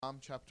Psalm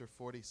chapter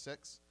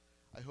 46.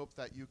 I hope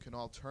that you can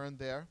all turn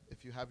there.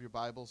 If you have your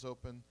Bibles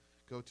open,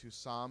 go to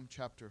Psalm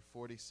chapter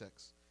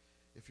 46.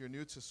 If you're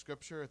new to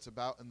Scripture, it's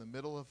about in the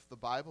middle of the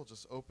Bible.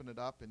 Just open it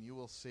up and you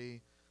will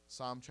see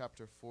Psalm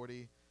chapter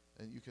 40,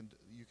 and you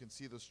can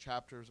see those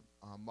chapters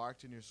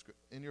marked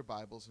in your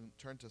Bibles, and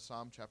turn to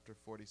Psalm chapter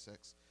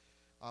 46.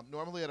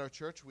 Normally at our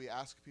church, we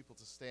ask people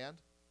to stand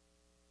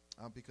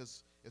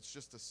because it's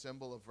just a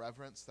symbol of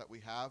reverence that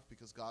we have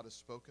because God has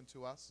spoken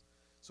to us.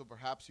 So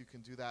perhaps you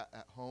can do that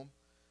at home.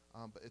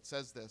 But it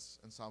says this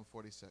in Psalm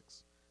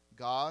 46.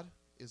 God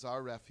is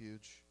our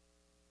refuge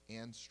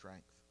and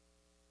strength,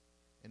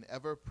 an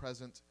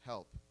ever-present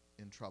help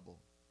in trouble.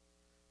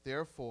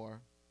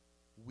 Therefore,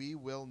 we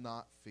will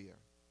not fear,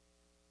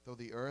 though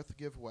the earth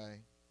give way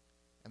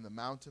and the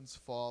mountains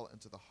fall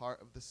into the heart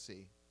of the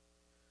sea,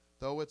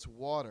 though its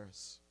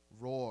waters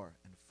roar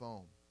and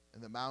foam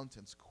and the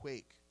mountains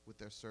quake with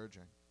their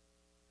surging.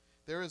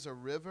 There is a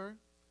river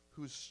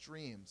whose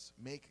streams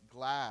make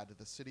glad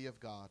the city of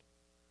God,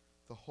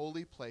 the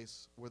holy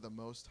place where the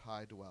Most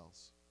High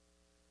dwells.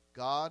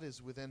 God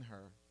is within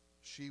her,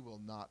 she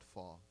will not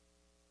fall.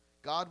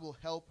 God will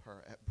help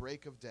her at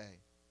break of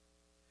day.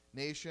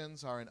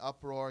 Nations are in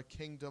uproar,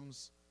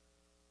 kingdoms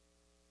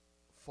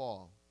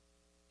fall.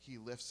 He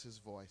lifts his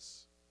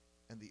voice,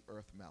 and the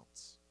earth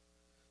melts.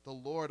 The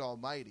Lord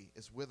Almighty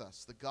is with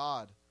us. The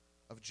God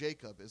of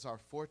Jacob is our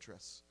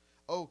fortress.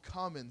 Oh,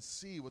 come and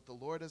see what the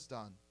Lord has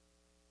done.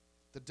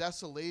 The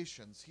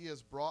desolations he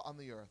has brought on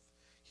the earth.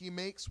 He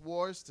makes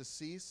wars to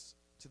cease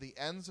to the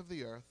ends of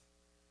the earth.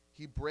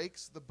 He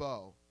breaks the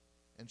bow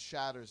and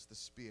shatters the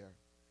spear.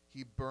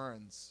 He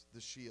burns the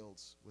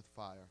shields with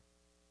fire.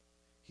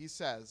 He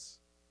says,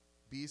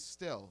 "Be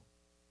still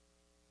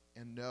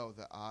and know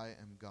that I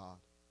am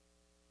God.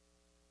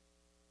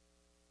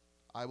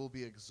 I will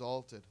be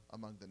exalted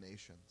among the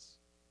nations.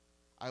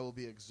 I will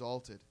be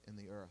exalted in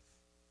the earth.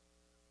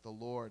 The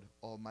Lord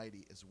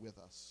Almighty is with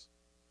us.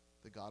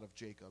 The God of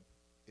Jacob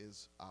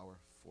is our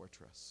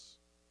fortress."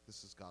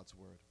 This is God's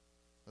word.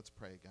 Let's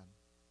pray again.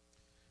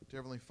 Dear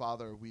Heavenly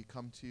Father, we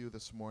come to you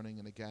this morning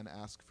and again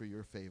ask for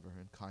your favor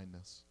and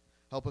kindness.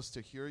 Help us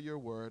to hear your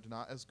word,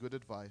 not as good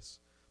advice,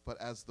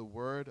 but as the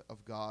word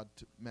of God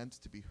meant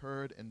to be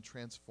heard and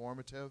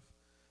transformative,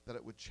 that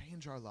it would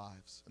change our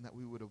lives and that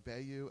we would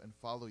obey you and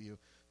follow you,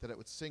 that it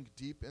would sink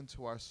deep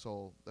into our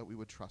soul, that we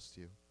would trust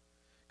you.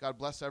 God,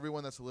 bless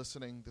everyone that's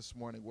listening this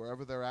morning,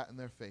 wherever they're at in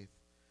their faith.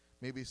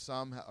 Maybe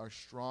some are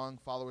strong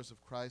followers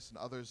of Christ and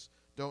others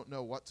don't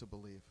know what to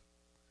believe.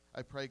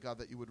 I pray, God,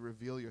 that you would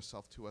reveal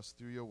yourself to us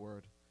through your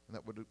word and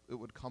that it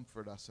would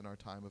comfort us in our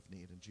time of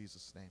need. In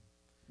Jesus' name,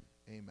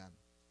 amen.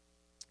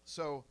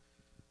 So,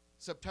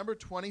 September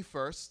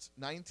 21st,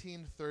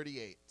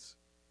 1938,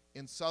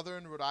 in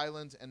southern Rhode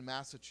Island and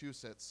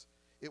Massachusetts,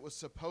 it was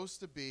supposed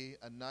to be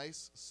a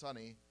nice,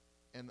 sunny,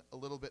 and a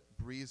little bit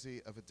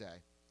breezy of a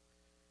day.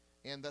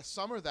 And the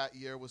summer that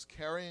year was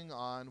carrying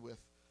on with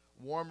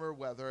warmer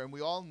weather, and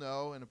we all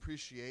know and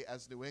appreciate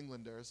as New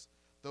Englanders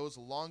those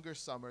longer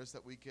summers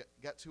that we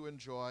get to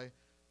enjoy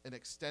an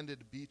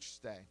extended beach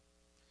stay.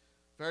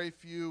 Very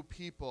few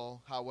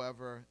people,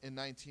 however, in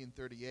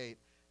 1938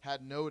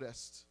 had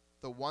noticed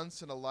the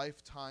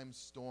once-in-a-lifetime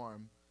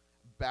storm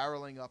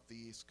barreling up the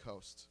East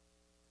Coast.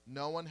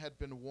 No one had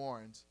been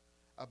warned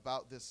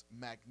about this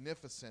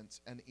magnificent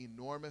and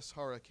enormous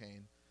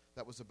hurricane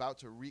that was about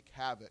to wreak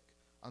havoc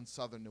on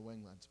southern New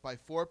England. By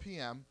 4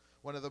 p.m.,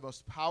 one of the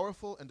most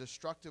powerful and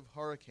destructive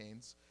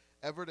hurricanes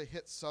ever to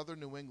hit southern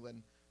New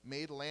England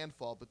made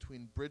landfall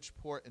between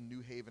Bridgeport and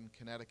New Haven,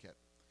 Connecticut.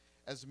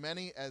 As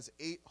many as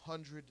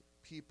 800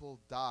 people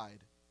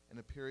died in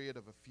a period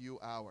of a few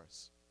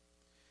hours.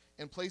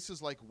 In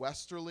places like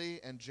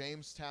Westerly and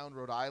Jamestown,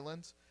 Rhode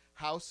Island,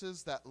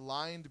 houses that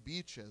lined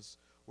beaches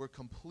were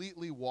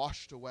completely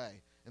washed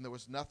away, and there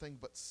was nothing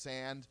but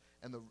sand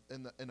and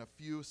a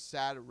few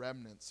sad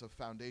remnants of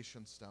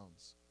foundation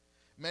stones.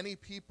 Many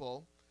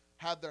people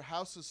had their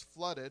houses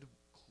flooded,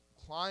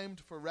 climbed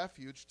for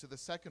refuge to the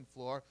second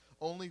floor,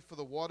 only for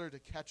the water to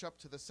catch up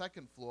to the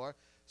second floor,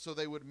 so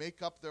they would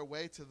make up their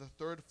way to the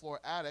third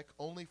floor attic,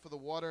 only for the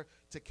water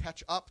to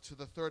catch up to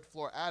the third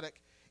floor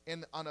attic.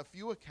 And on a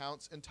few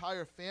accounts,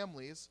 entire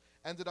families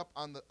ended up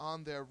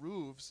on their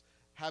roofs,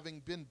 having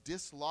been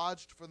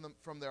dislodged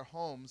from their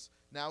homes,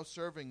 now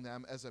serving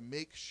them as a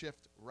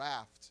makeshift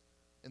raft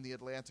in the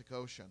Atlantic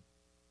Ocean.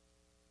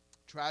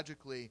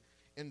 Tragically,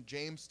 in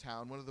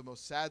Jamestown, one of the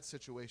most sad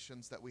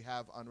situations that we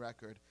have on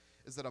record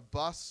is that a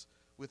bus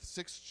with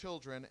 6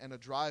 children and a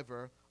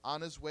driver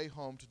on his way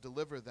home to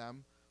deliver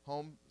them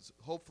home,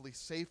 hopefully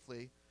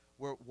safely,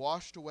 were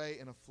washed away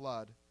in a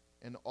flood,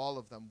 and all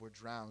of them were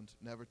drowned,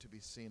 never to be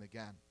seen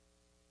again.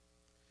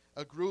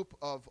 A group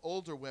of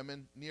older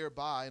women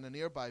nearby, in a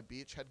nearby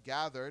beach, had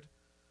gathered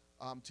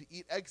to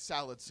eat egg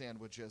salad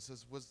sandwiches,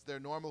 as was their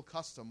normal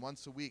custom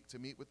once a week to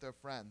meet with their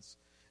friends.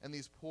 And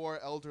these poor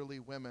elderly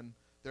women,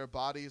 their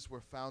bodies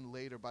were found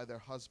later by their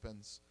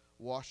husbands,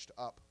 washed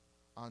up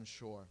on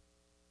shore.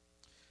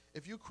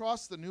 If you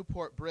cross the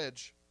Newport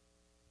Bridge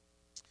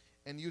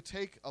and you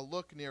take a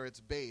look near its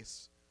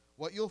base,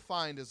 what you'll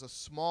find is a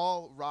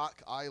small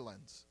rock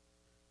island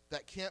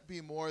that can't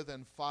be more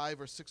than 500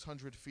 or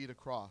 600 feet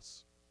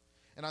across.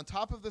 And on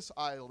top of this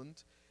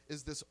island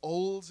is this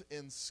old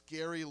and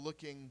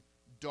scary-looking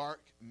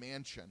dark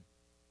mansion.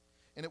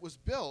 And it was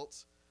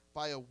built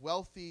by a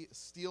wealthy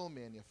steel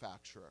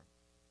manufacturer.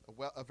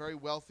 A very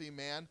wealthy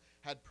man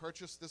had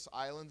purchased this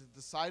island and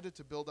decided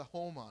to build a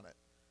home on it.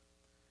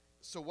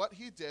 So what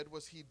he did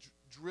was he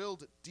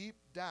drilled deep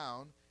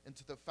down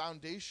into the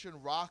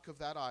foundation rock of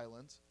that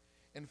island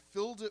and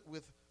filled it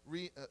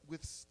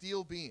with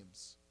steel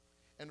beams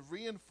and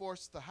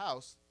reinforced the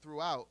house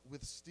throughout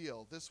with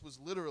steel. This was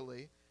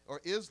literally,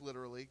 or is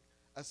literally,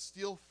 a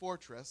steel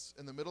fortress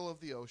in the middle of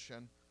the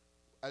ocean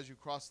as you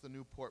cross the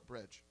Newport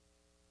Bridge.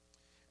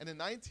 And in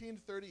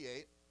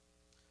 1938,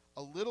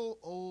 a little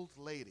old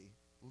lady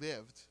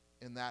lived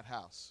in that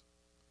house.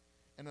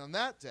 And on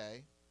that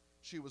day,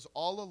 she was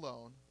all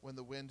alone when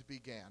the wind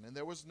began. And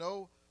there was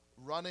no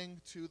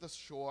running to the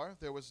shore.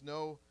 There was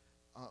no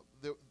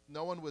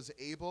one was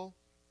able.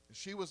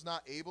 She was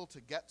not able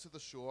to get to the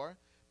shore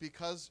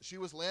because she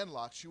was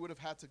landlocked. She would have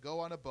had to go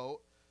on a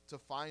boat to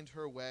find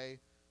her way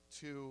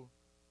to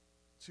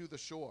the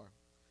shore.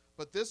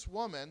 But this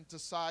woman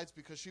decides,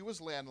 because she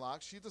was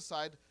landlocked, she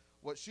decided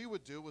what she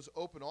would do was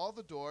open all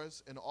the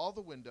doors and all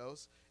the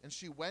windows, and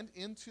she went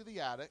into the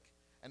attic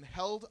and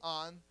held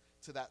on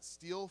to that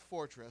steel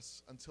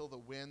fortress until the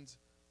wind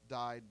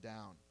died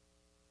down.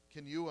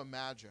 Can you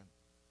imagine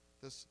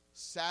this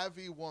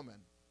savvy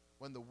woman,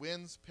 when the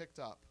winds picked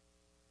up,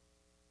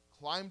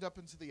 climbed up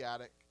into the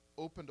attic,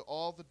 opened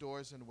all the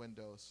doors and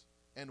windows,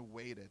 and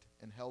waited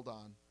and held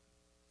on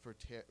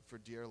for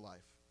dear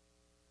life?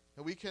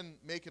 And we can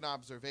make an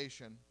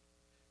observation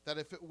that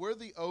if it were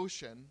the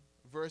ocean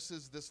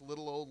versus this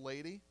little old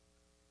lady,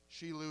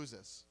 she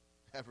loses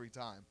every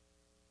time.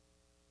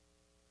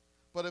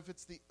 But if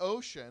it's the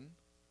ocean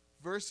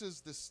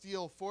versus the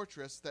steel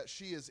fortress that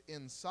she is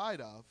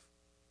inside of,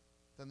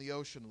 then the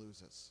ocean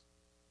loses.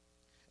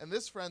 And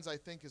this, friends, I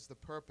think is the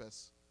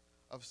purpose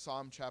of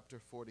Psalm chapter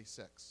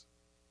 46.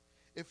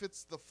 If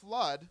it's the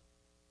flood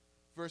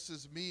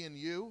versus me and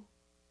you,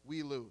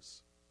 we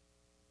lose.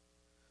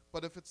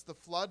 But if it's the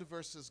flood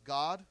versus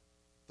God,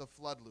 the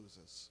flood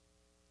loses.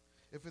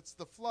 If it's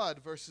the flood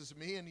versus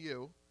me and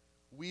you,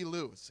 we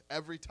lose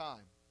every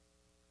time.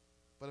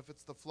 But if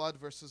it's the flood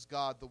versus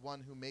God, the one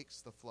who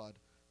makes the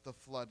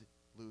flood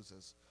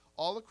loses.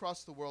 All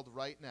across the world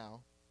right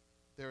now,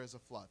 there is a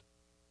flood.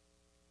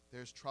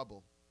 There's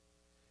trouble.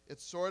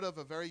 It's sort of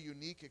a very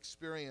unique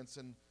experience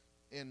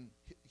in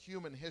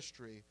human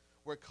history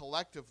where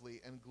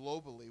collectively and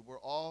globally we're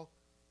all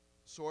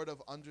sort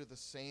of under the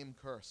same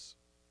curse,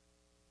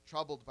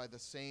 troubled by the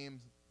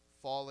same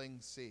falling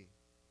sea.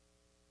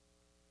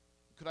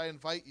 Could I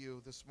invite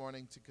you this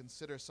morning to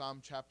consider Psalm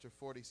chapter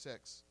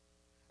 46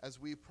 as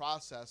we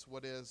process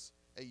what is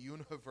a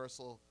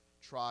universal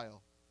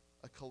trial,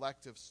 a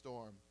collective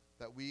storm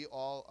that we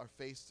all are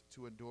faced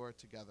to endure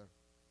together.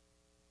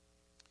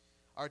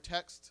 Our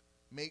text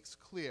makes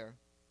clear,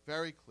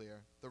 very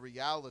clear, the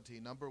reality,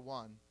 number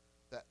one,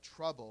 that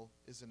trouble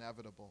is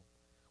inevitable.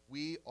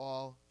 We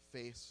all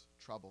face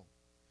trouble.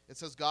 It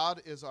says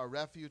God is our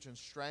refuge and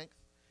strength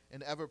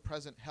and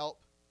ever-present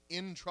help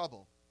in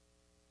trouble.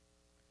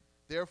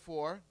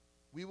 Therefore,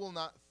 we will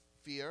not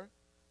fear.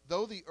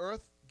 Though the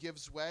earth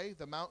gives way,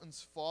 the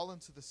mountains fall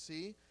into the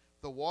sea,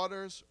 the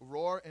waters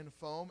roar and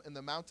foam, and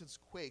the mountains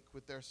quake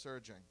with their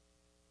surging.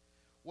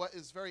 What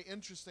is very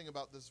interesting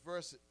about this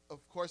verse,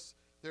 of course,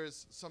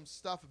 there's some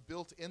stuff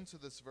built into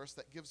this verse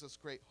that gives us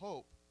great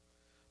hope.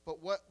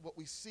 But what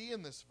we see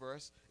in this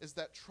verse is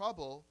that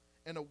trouble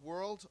in a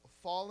world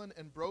fallen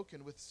and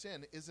broken with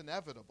sin is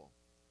inevitable.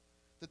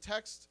 The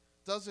text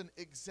doesn't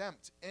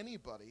exempt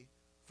anybody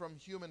from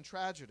human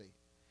tragedy.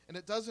 And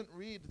it doesn't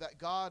read that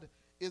God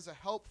is a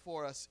help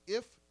for us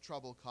if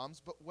trouble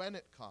comes, but when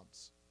it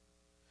comes.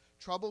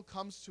 Trouble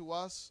comes to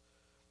us,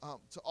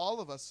 to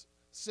all of us,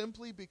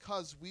 simply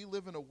because we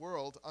live in a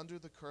world under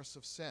the curse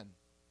of sin.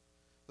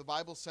 The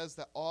Bible says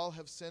that all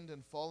have sinned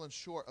and fallen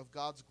short of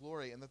God's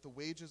glory, and that the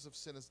wages of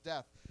sin is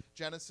death.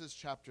 Genesis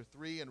chapter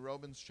 3 and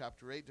Romans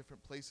chapter 8,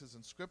 different places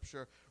in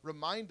Scripture,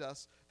 remind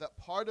us that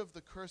part of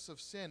the curse of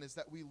sin is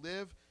that we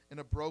live in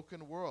a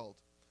broken world,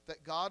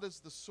 that God is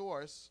the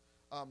source,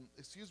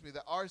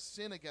 that our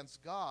sin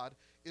against God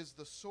is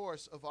the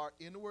source of our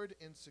inward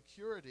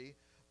insecurity,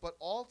 but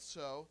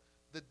also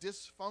the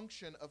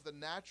dysfunction of the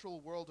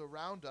natural world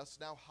around us,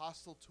 now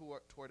hostile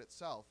toward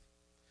itself.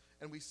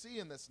 And we see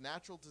in this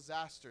natural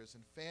disasters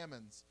and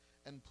famines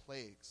and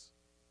plagues.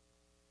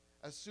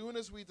 As soon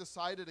as we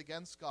decided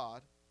against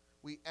God,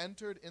 we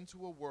entered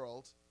into a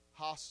world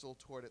hostile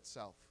toward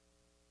itself.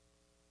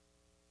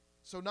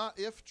 So not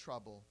if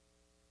trouble,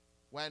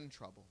 when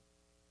trouble.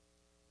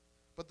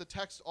 But the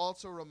text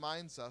also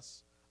reminds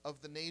us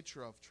of the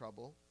nature of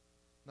trouble.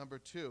 Number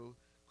two,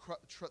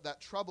 that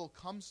trouble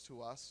comes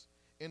to us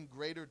in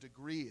greater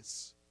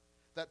degrees.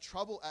 That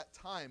trouble at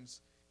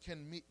times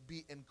can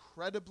be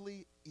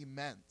incredibly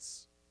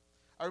immense.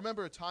 I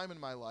remember a time in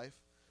my life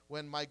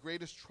when my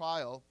greatest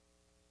trial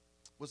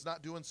was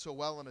not doing so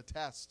well on a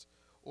test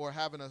or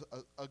having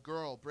a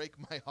girl break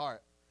my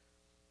heart.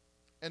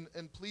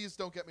 And please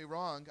don't get me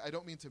wrong. I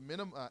don't mean to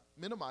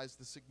minimize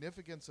the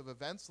significance of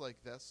events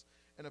like this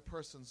in a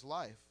person's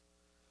life.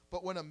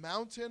 But when a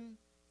mountain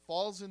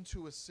falls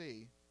into a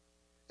sea,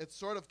 it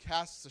sort of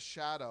casts a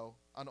shadow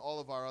on all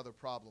of our other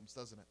problems,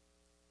 doesn't it?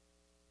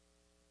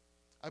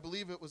 I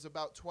believe it was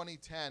about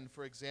 2010,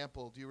 for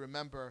example. Do you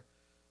remember?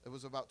 It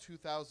was about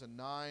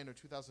 2009 or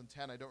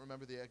 2010. I don't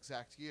remember the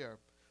exact year.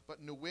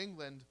 But New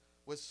England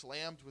was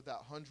slammed with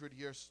that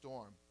 100-year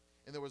storm.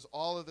 And there was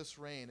all of this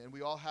rain. And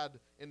we all had,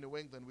 in New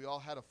England, we all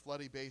had a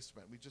floody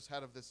basement.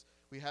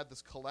 We had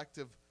this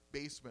collective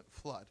basement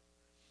flood.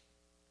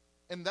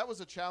 And that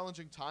was a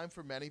challenging time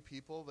for many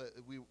people. That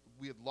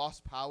we had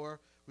lost power.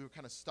 We were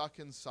kind of stuck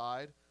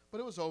inside. But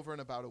it was over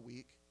in about a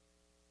week.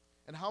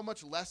 And how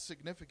much less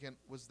significant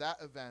was that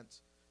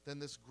event than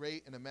this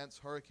great and immense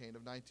hurricane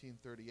of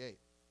 1938?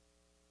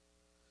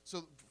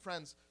 So,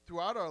 friends,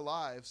 throughout our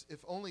lives, if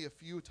only a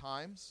few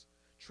times,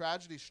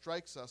 tragedy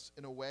strikes us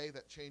in a way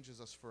that changes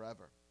us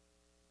forever.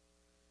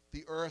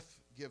 The earth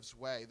gives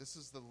way. This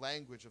is the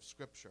language of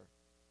Scripture.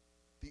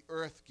 The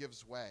earth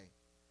gives way.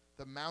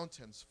 The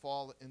mountains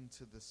fall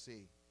into the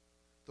sea.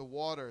 The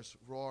waters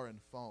roar and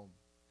foam,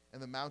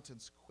 and the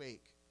mountains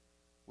quake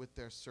with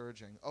their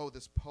surging. Oh,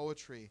 this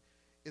poetry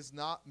is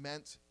not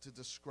meant to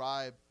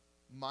describe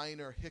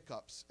minor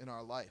hiccups in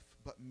our life,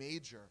 but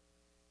major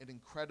and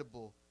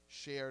incredible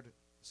shared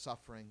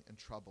suffering and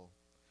trouble.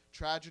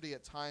 Tragedy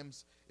at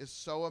times is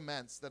so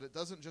immense that it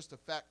doesn't just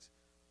affect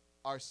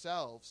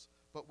ourselves,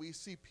 but we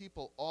see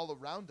people all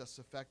around us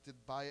affected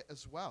by it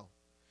as well.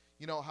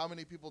 You know, how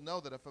many people know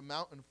that if a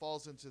mountain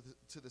falls into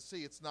the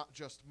sea, it's not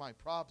just my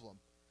problem,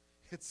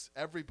 it's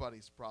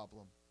everybody's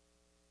problem.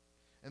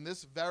 And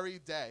this very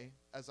day,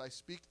 as I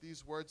speak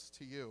these words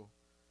to you,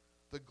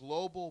 the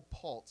global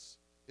pulse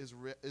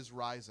is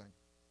rising.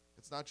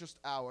 It's not just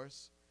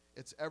ours,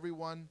 it's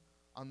everyone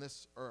on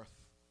this earth.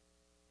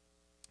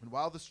 And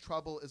while this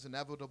trouble is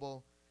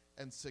inevitable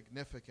and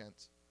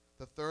significant,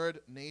 the third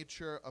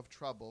nature of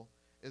trouble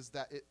is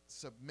that it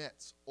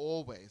submits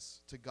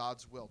always to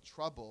God's will.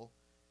 Trouble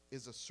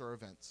is a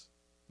servant.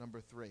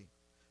 Number 3.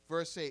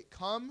 Verse 8,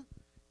 come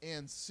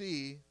and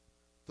see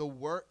the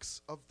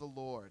works of the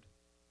Lord,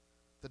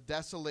 the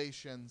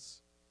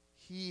desolations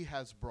he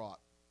has brought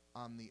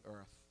on the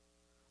earth.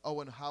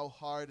 Oh, and how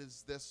hard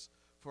is this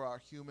for our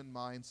human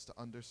minds to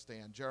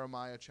understand.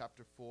 Jeremiah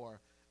chapter 4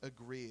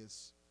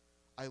 agrees.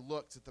 I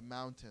looked at the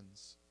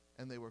mountains,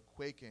 and they were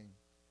quaking,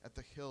 at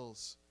the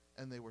hills,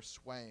 and they were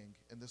swaying.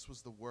 And this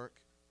was the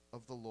work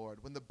of the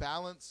Lord. When the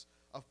balance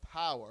of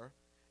power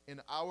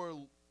in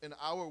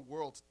our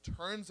world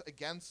turns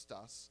against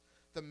us,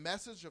 the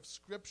message of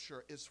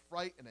Scripture is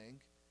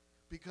frightening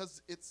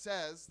because it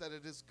says that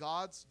it is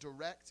God's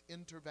direct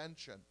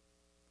intervention,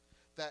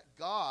 that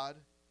God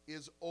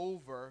is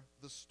over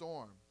the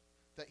storm,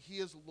 that he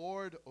is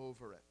Lord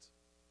over it.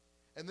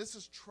 And this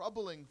is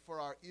troubling for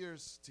our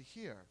ears to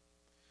hear,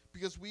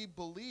 because we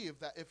believe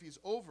that if he's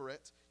over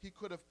it, he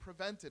could have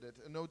prevented it,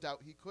 and no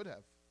doubt he could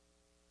have.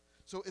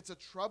 So it's a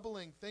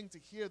troubling thing to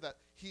hear that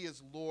he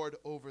is Lord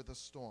over the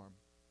storm.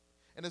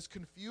 And as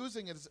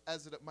confusing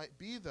as it might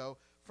be, though,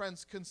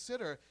 friends,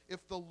 consider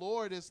if the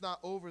Lord is not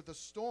over the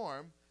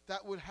storm,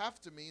 that would have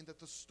to mean that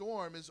the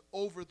storm is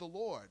over the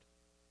Lord,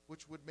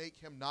 which would make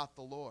him not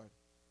the Lord.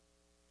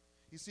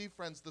 You see,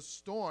 friends, the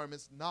storm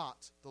is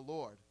not the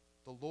Lord.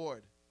 The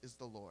Lord is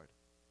the Lord.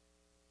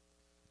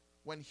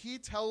 When he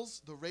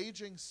tells the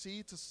raging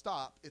sea to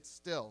stop, it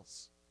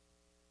stills.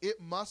 It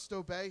must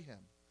obey him.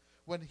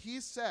 When he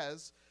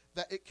says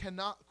that it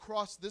cannot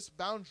cross this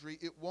boundary,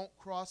 it won't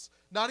cross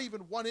not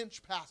even 1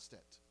 inch past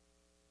it.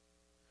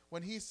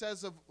 When he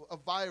says of a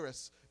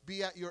virus,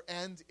 be at your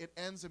end, it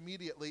ends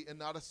immediately and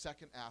not a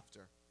second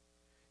after.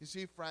 You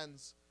see,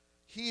 friends,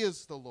 he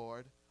is the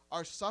Lord.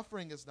 Our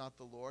suffering is not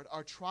the Lord.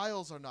 Our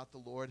trials are not the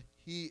Lord.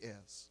 He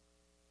is.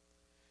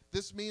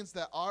 This means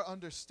that our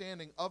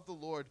understanding of the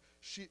Lord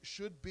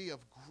should be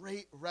of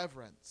great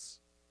reverence,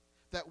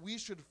 that we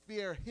should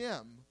fear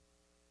him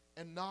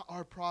and not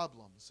our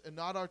problems, and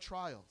not our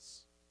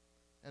trials,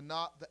 and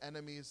not the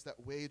enemies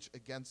that wage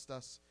against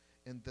us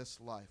in this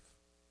life.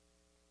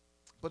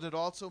 But it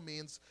also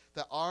means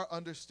that our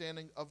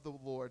understanding of the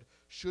Lord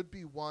should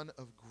be one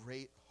of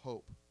great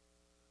hope.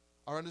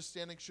 Our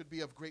understanding should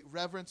be of great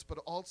reverence, but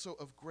also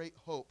of great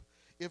hope.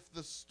 If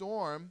the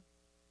storm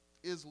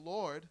is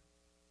Lord,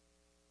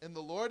 and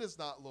the Lord is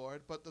not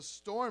Lord, but the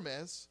storm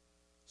is,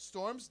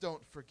 storms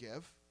don't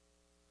forgive,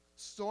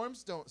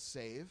 storms don't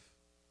save,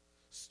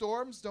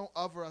 storms don't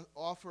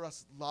offer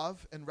us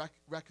love and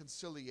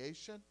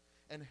reconciliation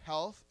and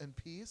health and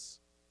peace.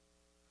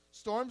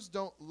 Storms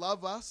don't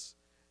love us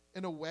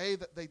in a way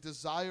that they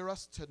desire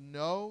us to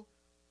know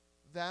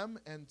them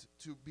and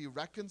to be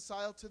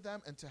reconciled to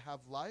them and to have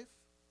life.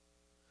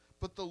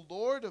 But the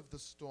Lord of the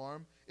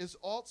storm is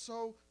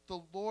also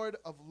the Lord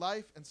of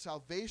life and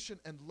salvation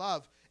and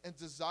love, and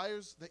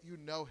desires that you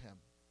know him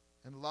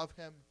and love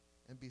him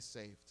and be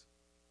saved.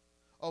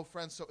 Oh,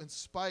 friends, so in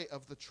spite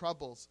of the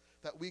troubles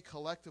that we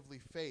collectively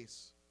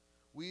face,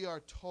 we are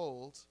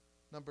told,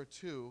 number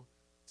 2,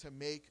 to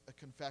make a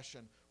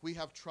confession. We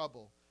have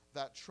trouble.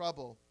 That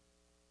trouble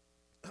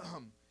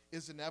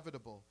is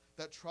inevitable.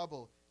 That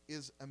trouble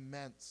is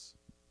immense.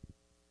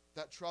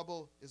 That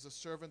trouble is a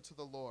servant to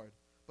the Lord.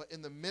 But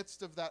in the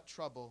midst of that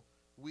trouble,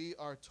 we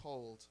are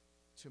told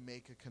to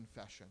make a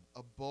confession,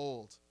 a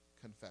bold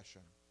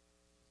confession.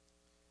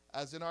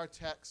 As in our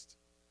text,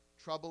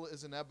 trouble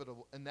is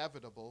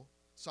inevitable.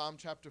 Psalm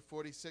chapter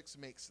 46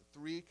 makes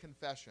 3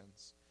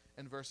 confessions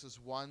in verses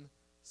 1,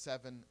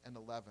 7, and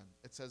 11.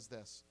 It says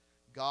this: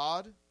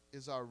 God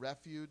is our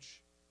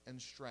refuge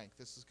and strength.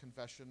 This is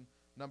confession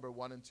number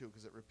 1 and 2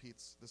 because it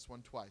repeats this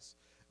one twice.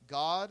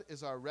 God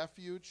is our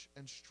refuge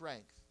and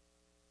strength,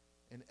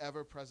 an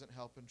ever-present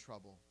help in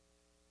trouble.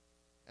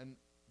 And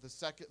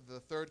the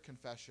third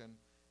confession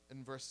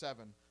in verse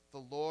 7, the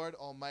Lord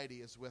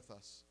Almighty is with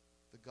us.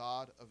 The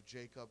God of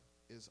Jacob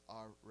is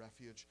our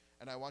refuge.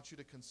 And I want you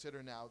to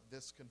consider now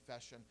this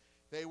confession.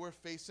 They were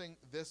facing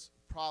this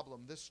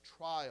problem, this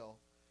trial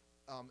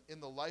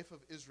in the life of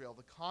Israel.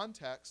 The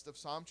context of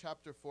Psalm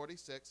chapter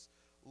 46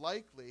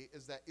 likely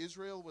is that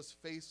Israel was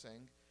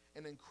facing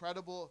an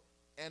incredible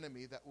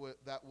enemy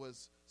that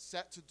was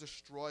set to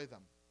destroy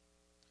them.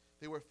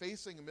 They were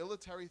facing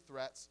military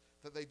threats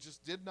that they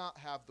just did not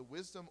have the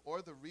wisdom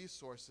or the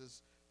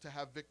resources to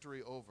have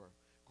victory over.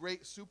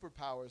 Great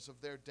superpowers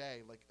of their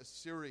day, like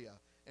Assyria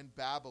and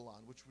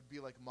Babylon, which would be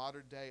like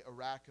modern-day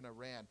Iraq and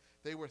Iran,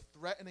 they were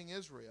threatening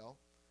Israel,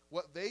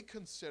 what they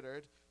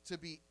considered to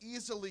be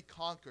easily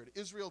conquered.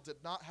 Israel did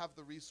not have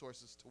the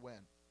resources to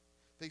win.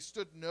 They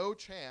stood no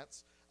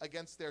chance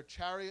against their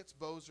chariots,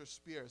 bows, or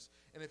spears.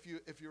 And if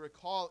you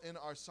recall in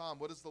our psalm,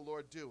 what does the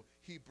Lord do?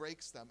 He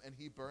breaks them and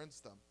he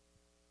burns them.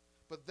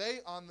 But they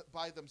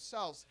by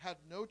themselves had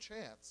no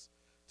chance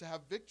to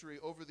have victory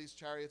over these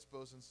chariots,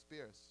 bows, and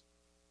spears.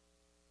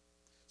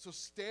 So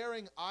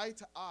staring eye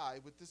to eye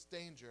with this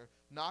danger,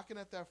 knocking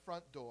at their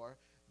front door,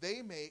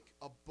 they make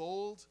a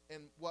bold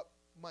and what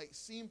might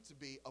seem to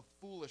be a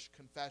foolish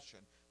confession.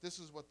 This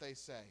is what they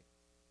say: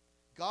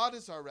 God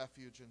is our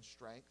refuge and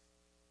strength,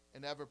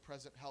 an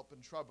ever-present help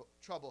in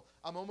trouble.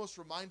 I'm almost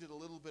reminded a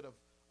little bit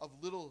of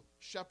little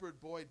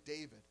shepherd boy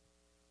David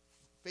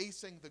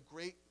facing the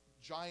great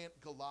giant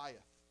Goliath.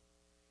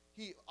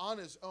 He, on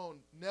his own,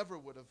 never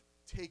would have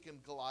taken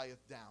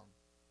Goliath down.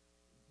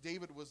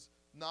 David was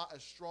not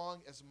as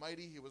strong, as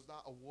mighty. He was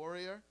not a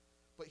warrior.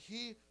 But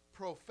he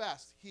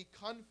professed, he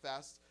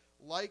confessed,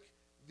 like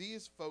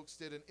these folks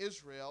did in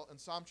Israel in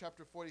Psalm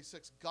chapter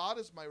 46, God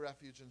is my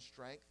refuge and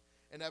strength,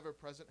 an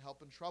ever-present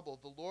help in trouble.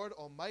 The Lord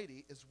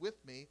Almighty is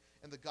with me,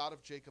 and the God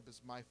of Jacob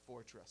is my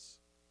fortress.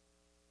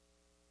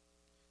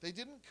 They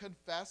didn't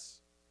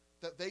confess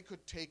that they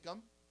could take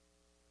them.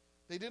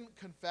 They didn't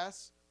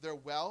confess their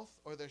wealth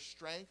or their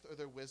strength or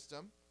their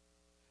wisdom.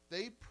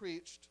 They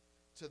preached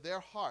to their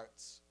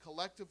hearts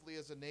collectively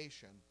as a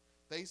nation.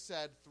 They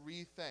said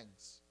 3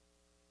 things.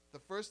 The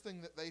first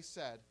thing that they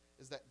said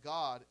is that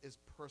God is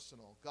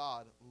personal.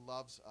 God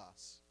loves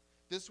us.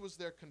 This was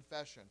their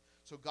confession.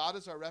 So God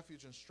is our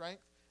refuge and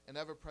strength, an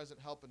ever-present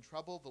help in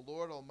trouble. The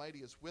Lord Almighty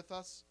is with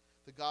us.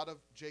 The God of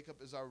Jacob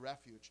is our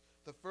refuge.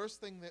 The first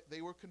thing that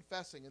they were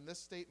confessing in this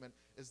statement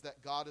is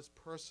that God is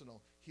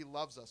personal. He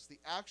loves us. The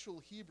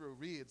actual Hebrew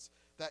reads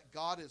that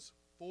God is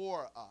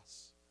for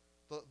us.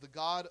 The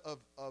God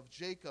of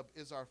Jacob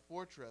is our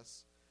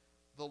fortress.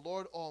 The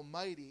Lord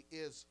Almighty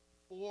is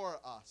for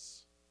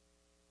us.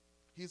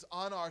 He's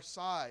on our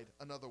side,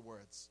 in other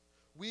words.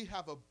 We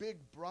have a big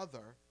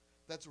brother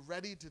that's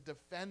ready to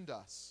defend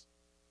us.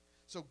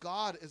 So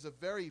God is a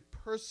very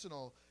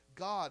personal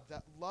God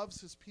that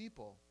loves his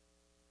people.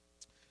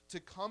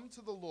 To come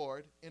to the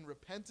Lord in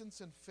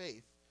repentance and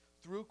faith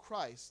through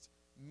Christ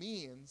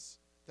means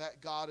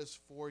that God is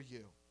for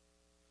you.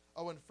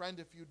 Oh, and friend,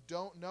 if you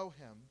don't know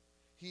him,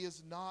 he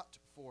is not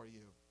for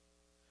you,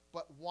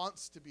 but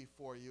wants to be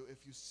for you.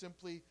 If you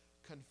simply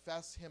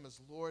confess him as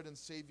Lord and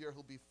Savior,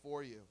 he'll be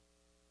for you.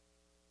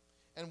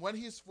 And when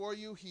he's for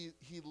you,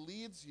 he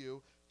leads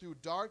you through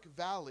dark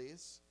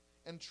valleys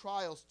and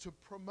trials to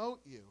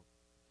promote you,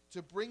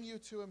 to bring you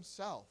to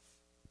himself.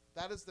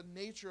 That is the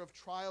nature of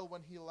trial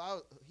when he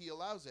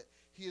allows it.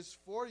 He is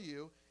for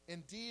you,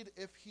 indeed,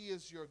 if he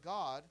is your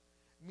God,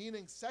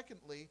 meaning,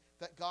 secondly,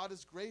 that God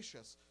is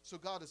gracious. So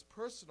God is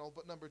personal,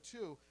 but number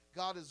 2,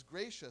 God is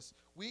gracious.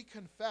 We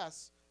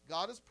confess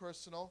God is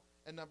personal,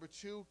 and number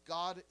 2,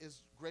 God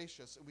is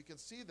gracious. And we can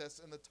see this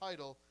in the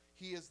title,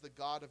 He is the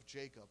God of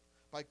Jacob.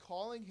 By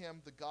calling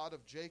him the God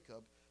of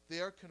Jacob, they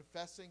are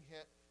confessing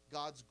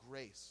God's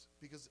grace.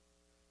 Because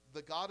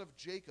the God of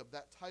Jacob,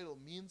 that title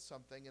means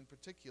something in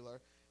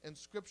particular in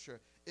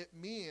Scripture. It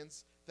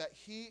means that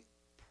he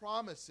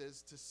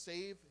promises to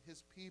save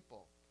his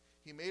people.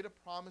 He made a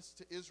promise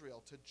to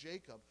Israel, to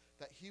Jacob,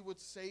 that he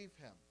would save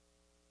him.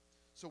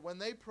 So when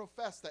they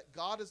profess that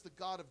God is the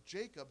God of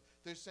Jacob,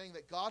 they're saying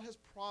that God has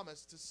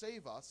promised to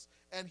save us,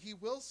 and he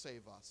will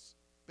save us,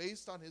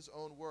 based on his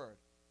own word.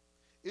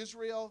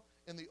 Israel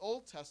in the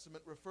Old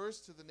Testament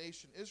refers to the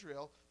nation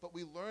Israel, but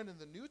we learn in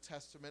the New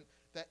Testament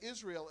that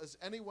Israel is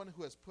anyone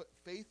who has put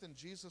faith in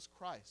Jesus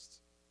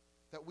Christ,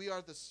 that we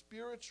are the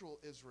spiritual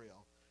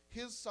Israel,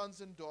 his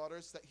sons and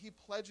daughters that he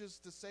pledges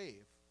to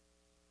save.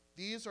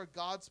 These are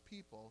God's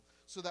people,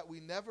 so that we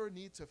never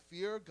need to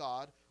fear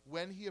God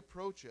when he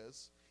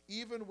approaches,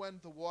 even when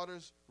the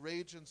waters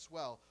rage and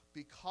swell,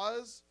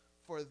 because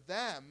for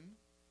them,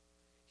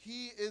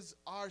 he is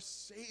our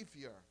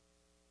Savior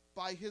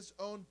by his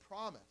own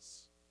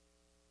promise.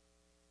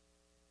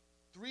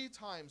 3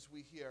 times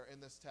we hear in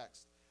this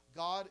text,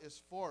 God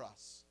is for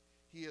us.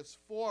 He is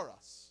for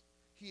us.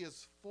 He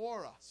is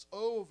for us.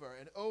 Over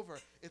and over,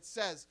 it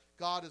says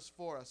God is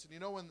for us. And you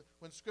know,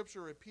 when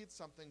Scripture repeats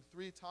something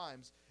 3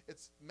 times,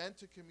 it's meant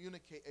to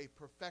communicate a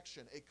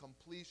perfection, a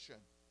completion,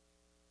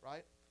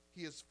 right?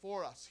 He is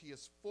for us. He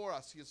is for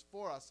us. He is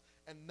for us.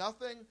 And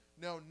nothing,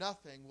 no,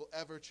 nothing will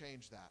ever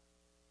change that.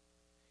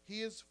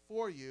 He is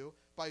for you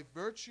by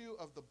virtue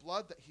of the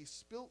blood that he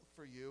spilt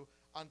for you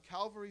on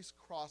Calvary's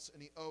cross,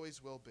 and he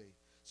always will be.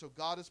 So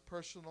God is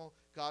personal.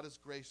 God is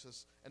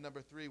gracious. And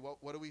number 3,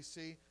 what do we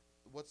see?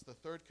 What's the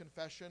third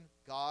confession?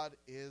 God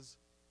is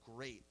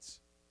great.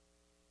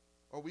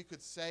 Or we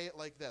could say it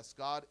like this: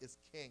 God is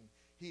king.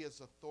 He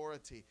is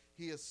authority.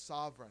 He is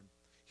sovereign.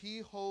 He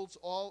holds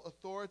all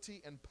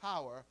authority and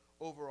power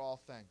over all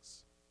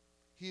things.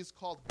 He is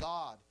called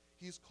God.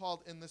 He's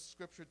called in this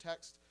scripture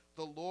text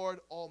the Lord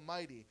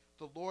Almighty,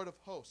 the Lord of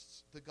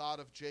hosts, the God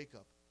of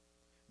Jacob,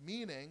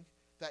 meaning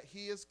that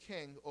he is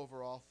king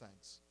over all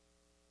things.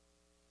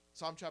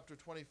 Psalm chapter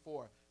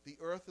 24, the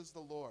earth is the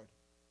Lord,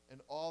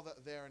 and all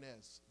that therein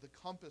is, the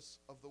compass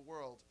of the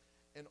world,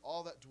 and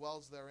all that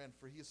dwells therein,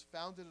 for he has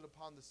founded it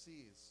upon the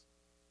seas,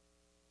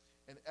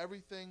 and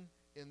everything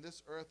in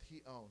this earth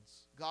he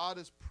owns. God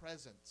is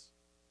present.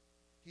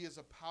 He is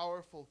a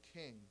powerful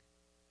king,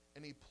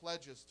 and he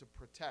pledges to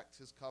protect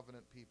his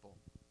covenant people.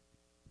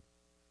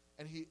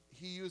 And he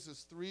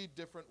uses 3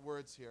 different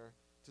words here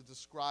to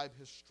describe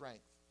his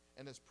strength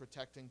and his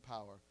protecting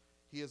power.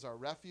 He is our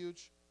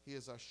refuge, he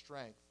is our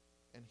strength,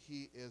 and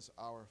he is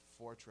our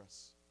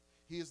fortress.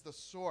 He is the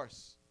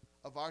source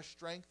of our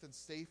strength and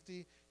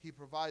safety. He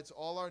provides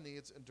all our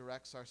needs and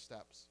directs our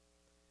steps.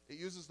 It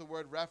uses the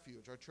word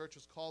refuge. Our church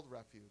is called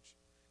Refuge.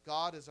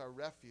 God is our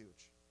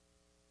refuge.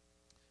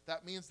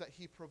 That means that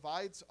he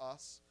provides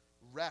us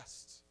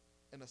rest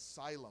and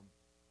asylum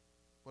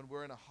when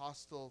we're in a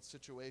hostile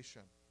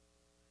situation.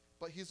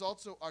 But he's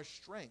also our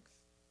strength.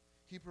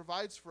 He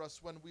provides for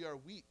us when we are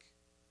weak,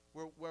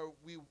 where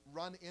we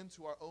run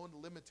into our own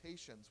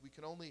limitations. We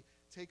can only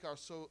take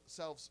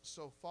ourselves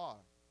so far.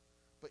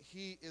 But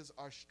he is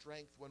our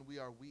strength when we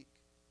are weak.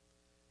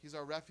 He's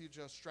our refuge,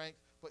 our strength,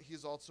 but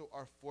he's also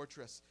our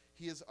fortress.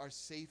 He is our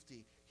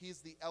safety. He's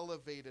the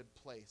elevated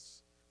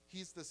place.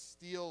 He's the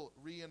steel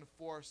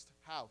reinforced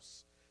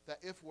house that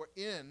if we're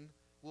in,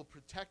 will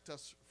protect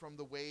us from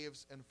the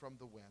waves and from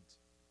the wind.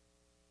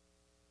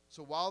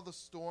 So while the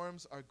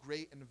storms are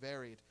great and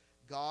varied,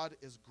 God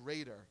is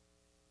greater.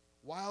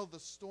 While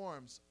the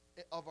storms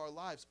of our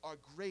lives are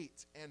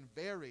great and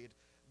varied,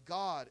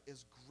 God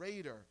is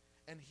greater,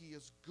 and he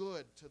is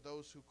good to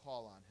those who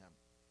call on him.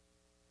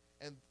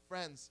 And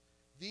friends,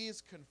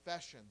 these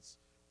confessions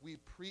we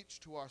preach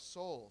to our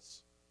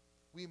souls.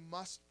 We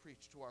must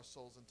preach to our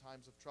souls in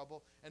times of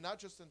trouble, and not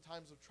just in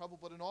times of trouble,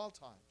 but in all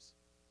times.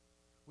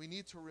 We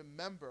need to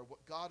remember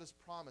what God has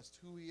promised,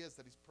 who he is,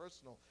 that he's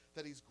personal,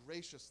 that he's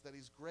gracious, that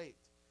he's great,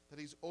 that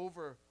he's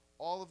over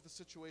all of the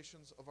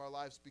situations of our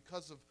lives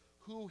because of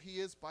who he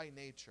is by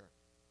nature.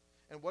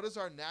 And what is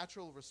our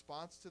natural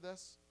response to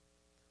this?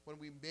 When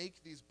we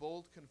make these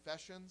bold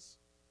confessions,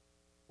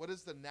 what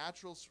is the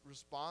natural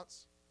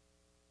response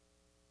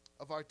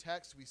of our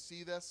text? We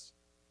see this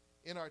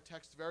in our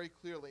text very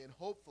clearly, and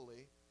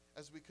hopefully,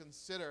 as we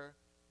consider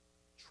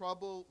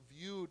trouble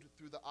viewed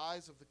through the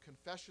eyes of the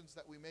confessions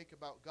that we make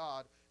about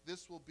God,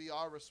 this will be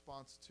our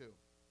response too.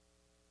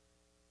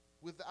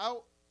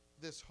 Without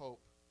this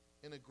hope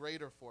in a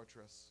greater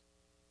fortress,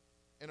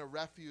 in a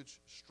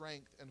refuge,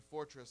 strength, and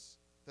fortress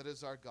that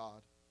is our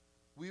God,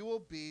 we will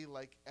be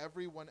like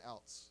everyone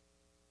else.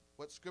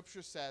 What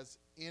Scripture says,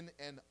 in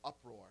an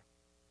uproar.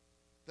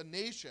 The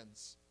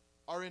nations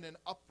are in an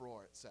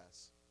uproar, it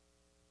says.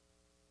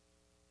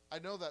 I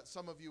know that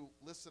some of you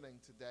listening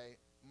today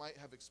might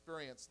have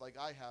experienced, like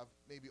I have,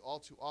 maybe all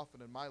too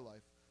often in my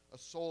life, a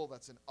soul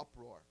that's in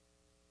uproar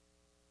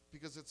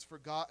because it's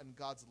forgotten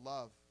God's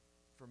love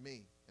for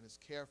me and his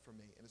care for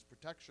me and his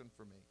protection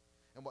for me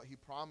and what he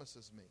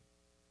promises me.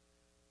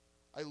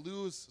 I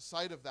lose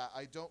sight of that.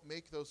 I don't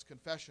make those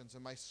confessions,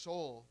 and my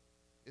soul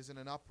is in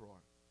an uproar.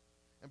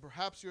 And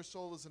perhaps your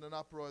soul is in an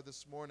uproar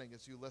this morning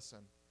as you listen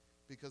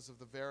because of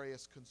the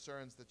various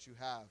concerns that you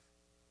have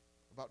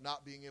about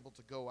not being able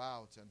to go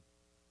out and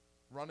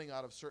running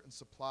out of certain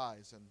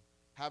supplies and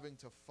having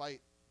to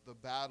fight the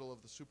battle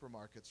of the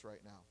supermarkets right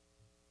now.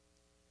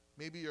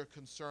 Maybe you're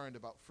concerned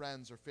about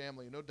friends or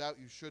family. No doubt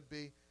you should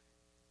be,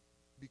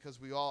 because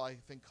we all, I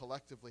think,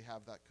 collectively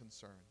have that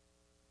concern.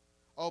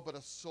 Oh, but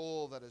a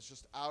soul that is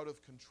just out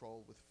of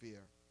control with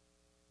fear.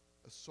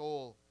 A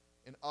soul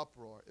in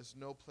uproar is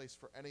no place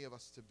for any of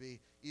us to be,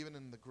 even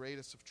in the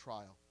greatest of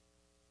trial.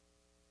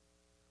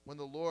 When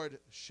the Lord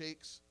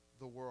shakes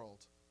the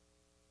world,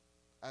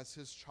 as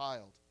his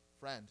child,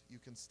 friend, you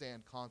can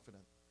stand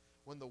confident.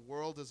 When the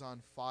world is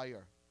on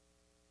fire,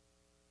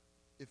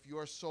 if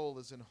your soul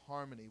is in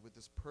harmony with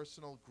this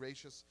personal,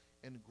 gracious,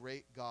 and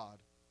great God,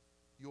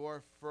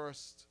 your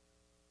first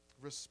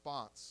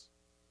response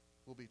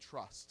will be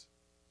trust.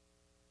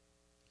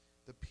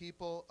 The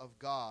people of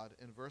God,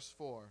 in verse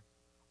 4,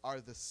 are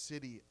the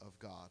city of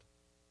God.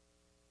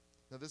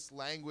 Now, this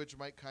language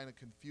might kind of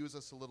confuse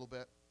us a little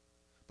bit,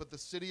 but the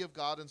city of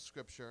God in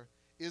Scripture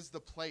is the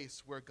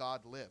place where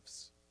God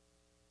lives.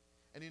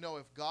 And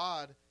if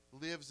God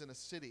lives in a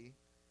city,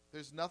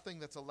 there's nothing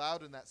that's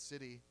allowed in that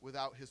city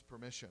without his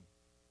permission.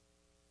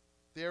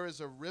 There is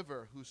a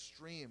river whose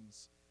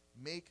streams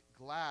make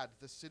glad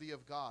the city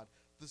of God.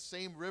 The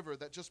same river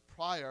that just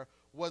prior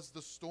was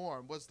the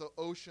storm, was the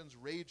oceans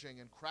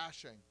raging and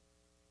crashing.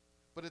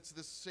 But it's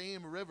the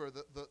same river,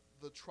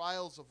 the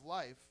trials of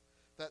life,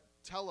 that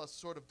tell us,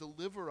 sort of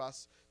deliver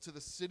us to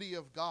the city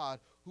of God,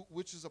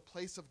 which is a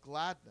place of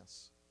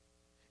gladness.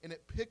 And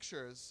it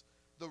pictures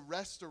the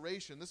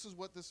restoration. This is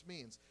what this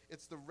means.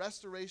 It's the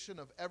restoration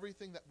of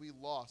everything that we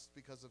lost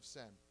because of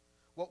sin.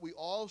 What we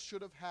all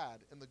should have had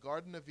in the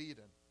Garden of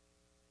Eden,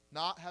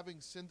 not having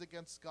sinned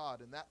against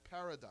God in that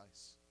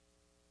paradise,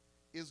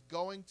 is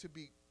going to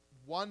be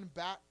won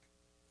back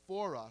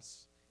for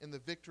us in the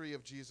victory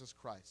of Jesus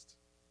Christ.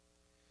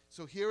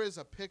 So here is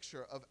a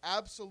picture of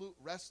absolute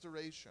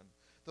restoration,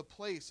 the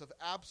place of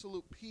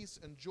absolute peace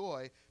and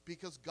joy,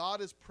 because God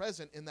is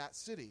present in that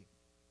city.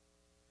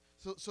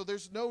 So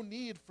there's no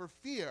need for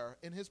fear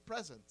in his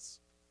presence.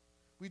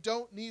 We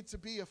don't need to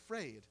be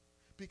afraid,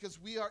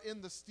 because we are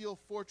in the steel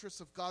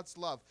fortress of God's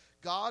love.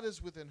 God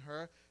is within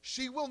her.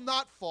 She will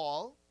not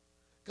fall.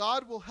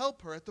 God will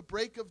help her at the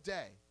break of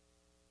day.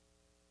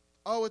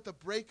 Oh, at the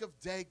break of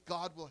day,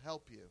 God will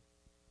help you.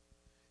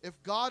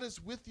 If God is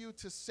with you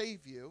to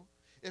save you,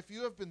 if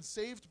you have been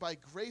saved by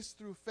grace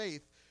through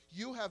faith,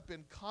 you have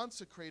been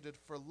consecrated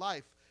for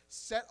life,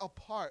 set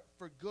apart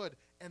for good,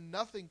 and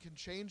nothing can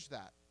change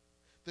that.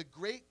 The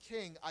great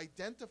King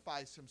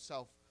identifies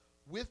himself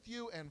with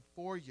you and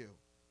for you.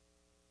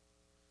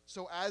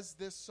 So as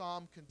this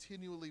psalm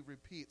continually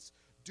repeats,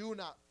 do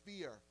not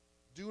fear,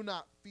 do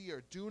not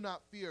fear, do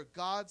not fear.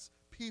 God's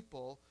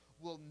people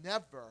will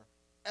never,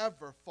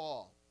 ever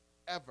fall,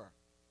 ever.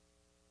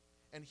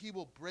 And he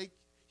will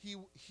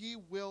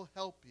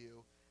help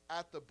you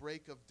at the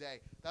break of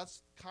day.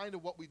 That's kind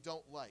of what we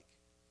don't like.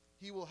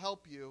 He will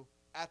help you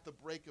at the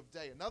break of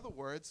day. In other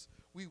words,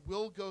 we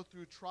will go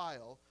through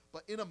trial,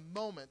 but in a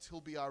moment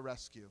he'll be our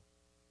rescue.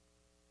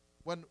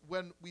 When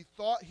we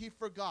thought he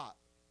forgot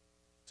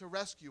to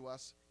rescue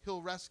us,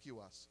 he'll rescue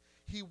us.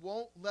 He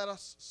won't let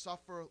us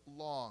suffer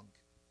long.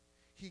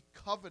 He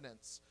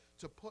covenants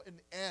to put an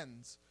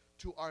end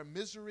to our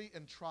misery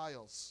and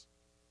trials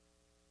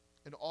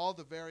and all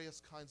the various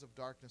kinds of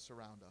darkness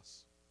around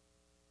us.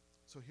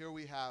 So here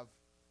we have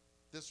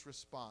this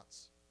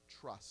response,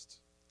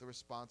 trust, the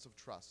response of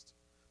trust.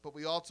 But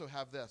we also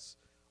have this.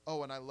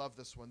 Oh, and I love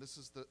this one. This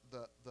is the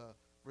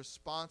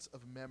response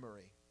of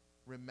memory.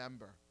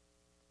 Remember.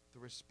 The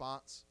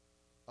response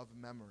of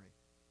memory.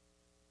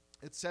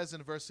 It says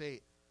in verse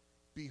 8,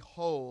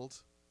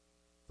 behold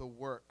the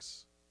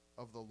works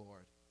of the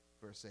Lord.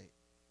 Verse 8.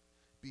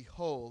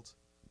 Behold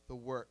the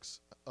works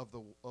of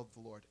the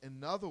Lord.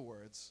 In other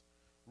words,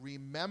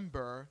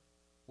 remember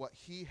what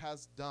he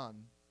has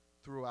done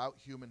throughout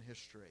human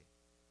history.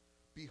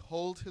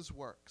 Behold his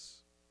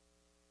works.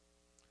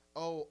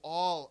 Oh,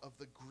 all of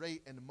the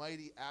great and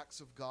mighty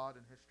acts of God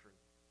in history.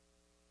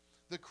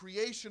 The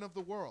creation of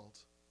the world.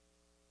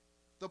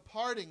 The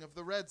parting of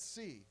the Red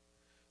Sea.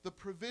 The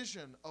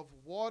provision of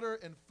water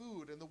and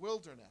food in the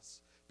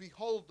wilderness.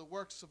 Behold the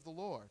works of the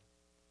Lord.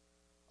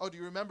 Oh, do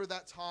you remember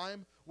that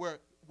time where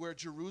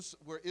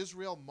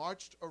Israel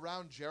marched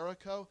around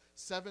Jericho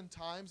 7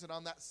 times, and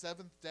on that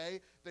 7th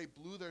day they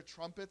blew their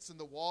trumpets and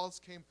the walls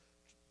came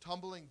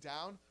tumbling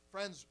down?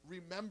 Friends,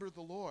 remember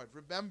the Lord.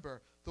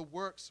 Remember the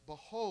works.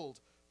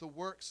 Behold the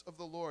works of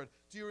the Lord.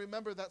 Do you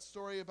remember that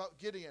story about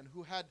Gideon,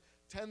 who had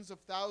tens of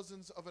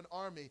thousands of an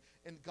army,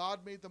 and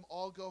God made them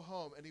all go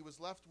home, and he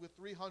was left with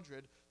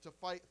 300 to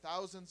fight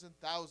thousands and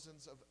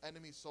thousands of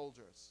enemy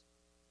soldiers?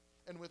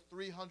 And with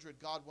 300,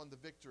 God won the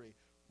victory.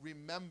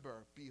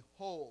 Remember,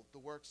 behold the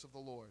works of the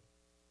Lord.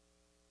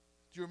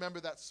 Do you remember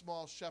that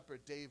small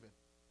shepherd, David,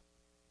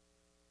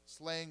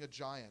 slaying a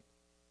giant?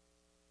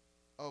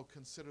 Oh,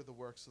 consider the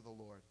works of the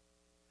Lord.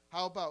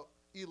 How about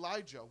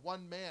Elijah,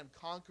 one man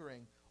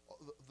conquering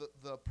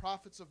the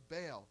prophets of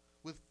Baal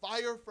with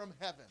fire from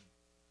heaven?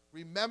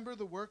 Remember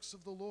the works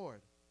of the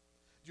Lord.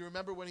 Do you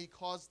remember when he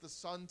caused the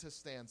sun to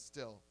stand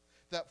still?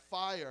 That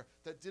fire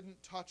that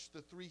didn't touch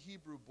the 3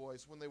 Hebrew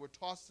boys when they were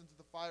tossed into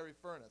the fiery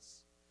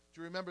furnace.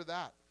 Do you remember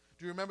that?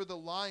 Do you remember the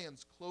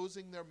lions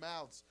closing their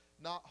mouths,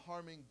 not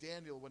harming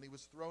Daniel when he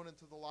was thrown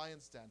into the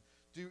lion's den?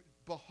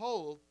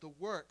 Behold the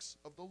works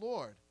of the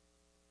Lord.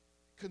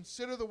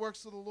 Consider the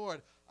works of the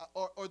Lord,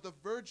 or the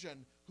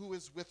virgin who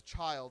is with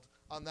child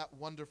on that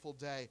wonderful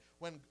day,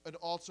 and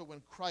also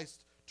when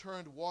Christ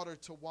turned water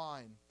to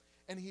wine,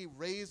 and he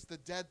raised the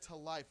dead to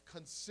life.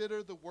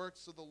 Consider the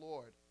works of the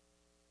Lord.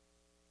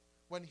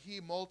 When he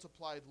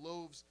multiplied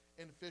loaves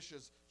and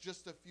fishes,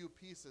 just a few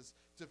pieces,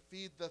 to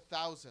feed the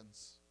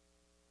thousands.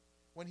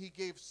 When he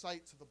gave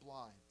sight to the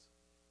blind.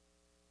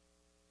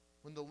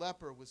 When the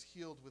leper was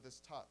healed with his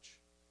touch.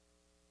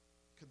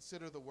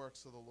 Consider the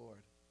works of the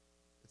Lord,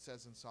 it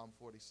says in Psalm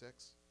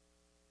 46.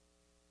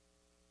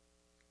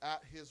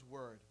 At his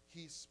word,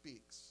 he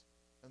speaks,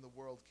 and the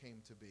world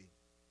came to be.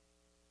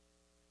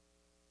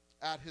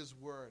 At his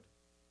word,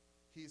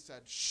 he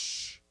said,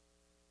 shh,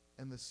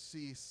 and the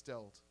sea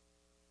stilled.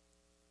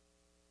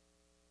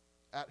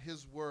 At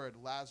his word,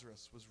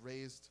 Lazarus was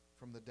raised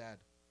from the dead.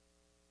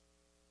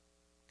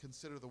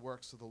 Consider the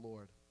works of the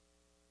Lord.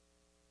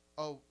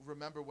 Oh,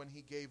 remember when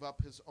he gave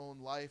up his own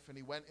life and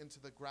he went into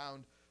the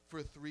ground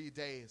for 3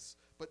 days.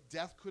 But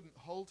death couldn't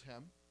hold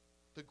him.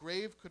 The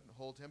grave couldn't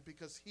hold him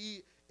because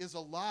he is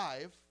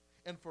alive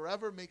and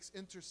forever makes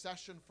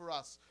intercession for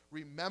us.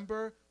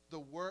 Remember the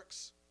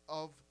works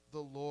of the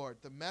Lord.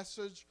 The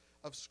message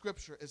of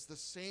Scripture is the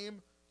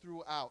same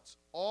throughout.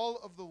 All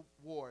of the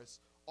wars,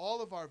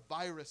 all of our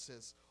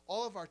viruses,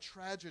 all of our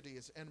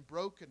tragedies and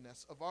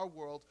brokenness of our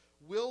world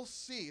will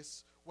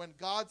cease when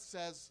God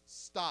says,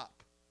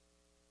 stop.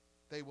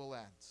 They will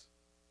end.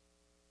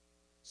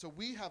 So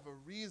we have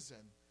a reason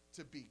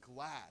to be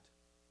glad.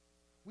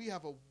 We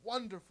have a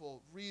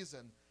wonderful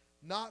reason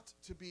not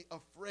to be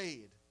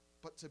afraid,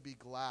 but to be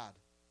glad.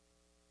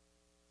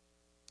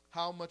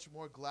 How much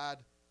more glad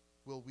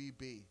will we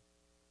be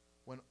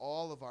when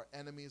all of our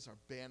enemies are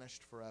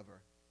banished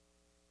forever?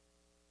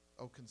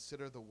 Oh,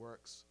 consider the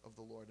works of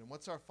the Lord. And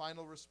what's our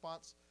final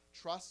response?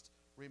 Trust,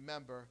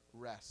 remember,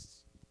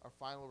 rest. Our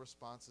final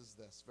response is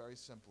this, very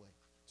simply,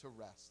 to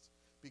rest.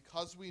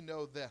 Because we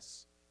know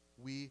this,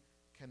 we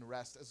can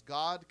rest. As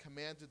God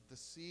commanded the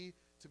sea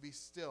to be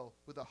still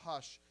with a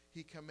hush,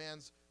 he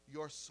commands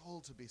your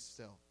soul to be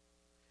still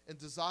and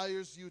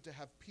desires you to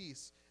have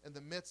peace in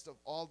the midst of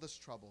all this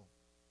trouble.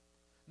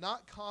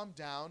 Not calm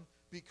down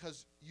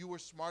because you were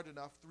smart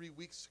enough 3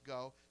 weeks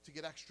ago to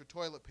get extra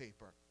toilet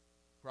paper,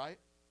 right?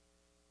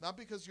 Not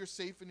because you're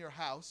safe in your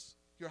house.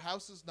 Your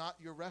house is not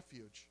your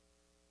refuge.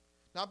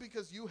 Not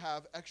because you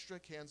have extra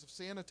cans of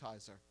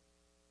sanitizer.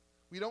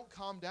 We don't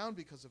calm down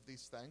because of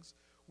these things.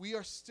 We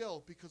are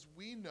still because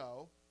we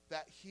know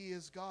that he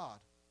is God.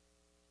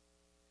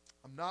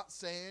 I'm not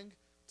saying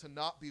to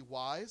not be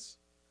wise.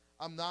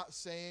 I'm not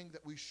saying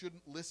that we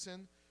shouldn't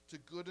listen to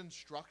good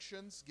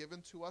instructions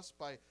given to us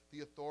by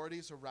the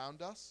authorities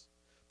around us.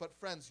 But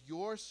friends,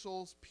 your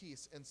soul's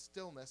peace and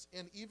stillness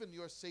and even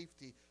your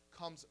safety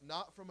comes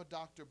not from a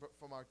doctor but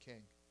from our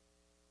King.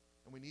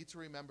 And we need to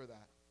remember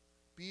that.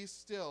 Be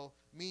still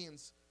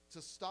means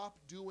to stop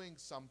doing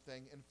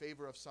something in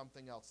favor of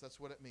something else. That's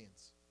what it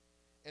means.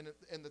 And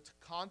in the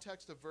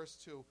context of verse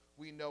 2,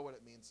 we know what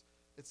it means.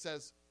 It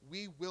says,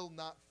 we will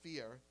not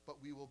fear,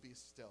 but we will be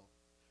still.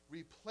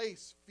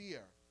 Replace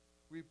fear,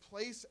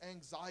 replace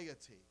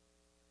anxiety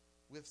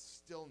with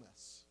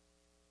stillness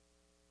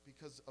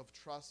because of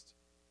trust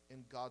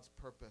in God's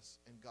purpose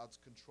and God's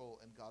control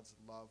and God's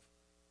love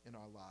in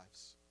our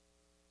lives.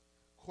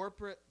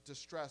 Corporate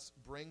distress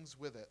brings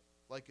with it,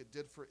 like it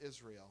did for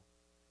Israel,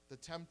 the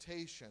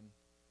temptation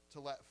to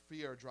let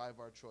fear drive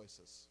our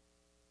choices.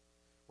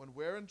 When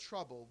we're in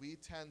trouble, we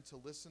tend to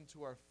listen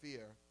to our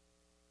fear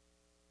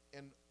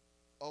and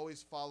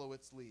always follow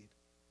its lead,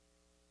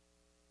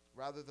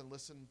 rather than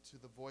listen to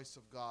the voice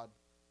of God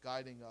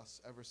guiding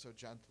us ever so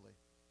gently.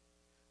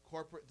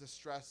 Corporate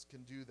distress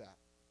can do that,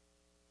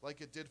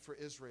 like it did for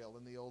Israel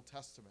in the Old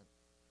Testament,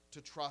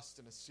 to trust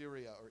in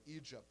Assyria or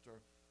Egypt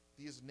or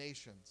these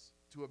nations,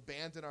 to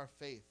abandon our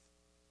faith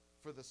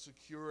for the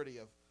security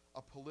of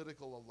a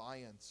political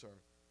alliance or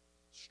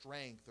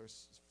strength or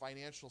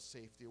financial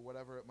safety or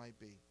whatever it might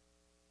be.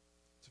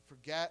 To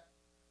forget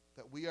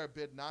that we are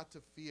bid not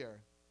to fear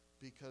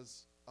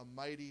because a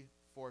mighty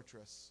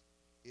fortress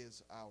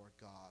is our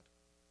God.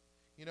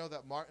 You know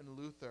that Martin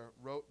Luther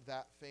wrote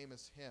that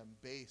famous hymn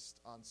based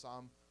on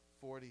Psalm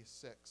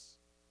 46,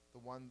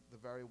 the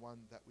very one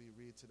that we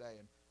read today.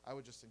 And I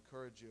would just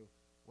encourage you,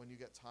 when you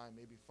get time,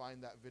 maybe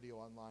find that video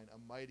online.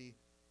 A mighty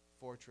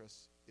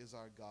fortress is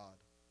our God.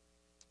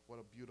 What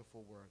a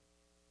beautiful word.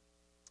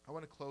 I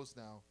want to close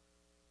now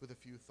with a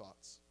few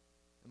thoughts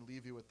and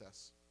leave you with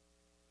this.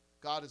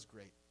 God is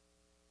great.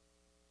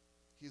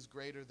 He's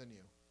greater than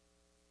you.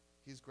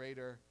 He's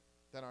greater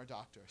than our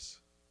doctors.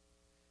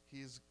 He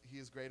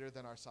is greater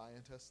than our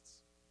scientists.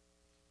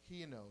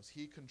 He knows.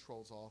 He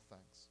controls all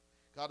things.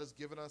 God has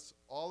given us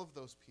all of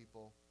those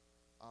people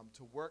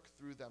to work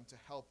through them to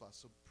help us.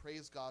 So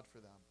praise God for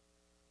them.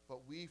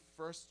 But we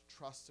first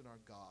trust in our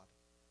God,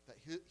 that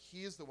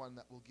he is the one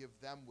that will give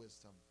them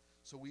wisdom.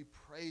 So we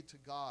pray to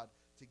God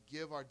to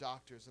give our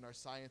doctors and our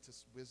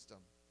scientists wisdom.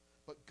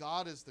 But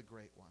God is the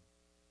great one.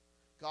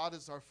 God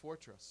is our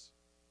fortress,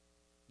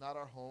 not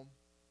our home,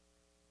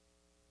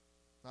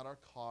 not our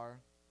car,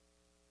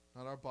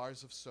 not our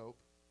bars of soap,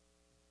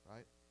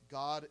 right?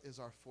 God is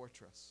our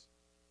fortress,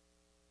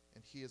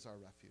 and he is our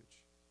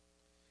refuge.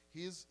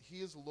 He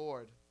is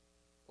Lord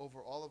over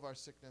all of our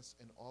sickness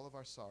and all of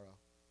our sorrow.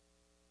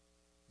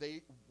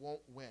 They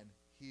won't win.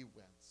 He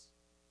wins.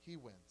 He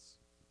wins.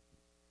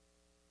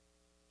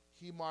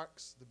 He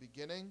marks the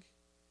beginning,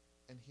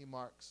 and he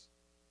marks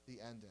the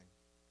ending.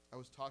 I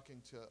was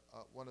talking to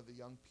one of the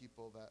young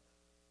people that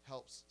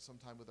helps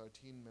sometime with our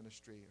teen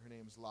ministry. Her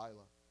name's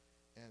Lila,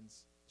 and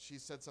she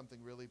said something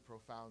really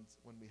profound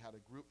when we had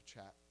a group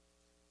chat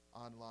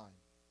online.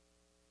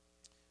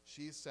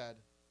 She said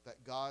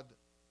that God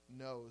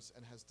knows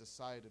and has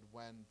decided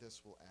when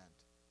this will end.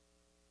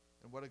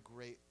 And what a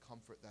great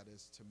comfort that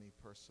is to me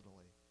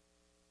personally.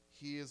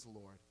 He is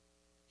Lord.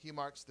 He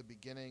marks the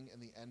beginning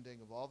and the ending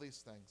of all these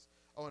things.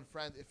 Oh, and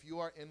friend, if you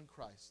are in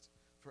Christ,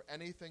 for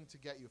anything to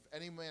get you, if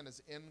any man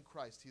is in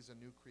Christ, he's a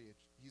new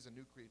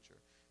creature.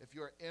 If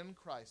you are in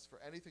Christ, for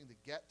anything to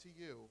get to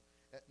you,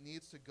 it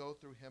needs to go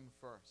through him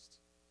first.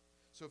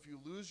 So if you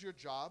lose your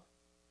job,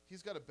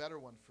 he's got a better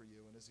one for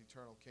you in his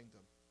eternal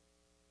kingdom.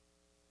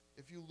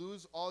 If you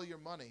lose all your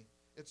money,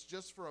 it's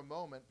just for a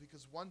moment,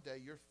 because one day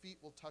your feet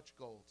will touch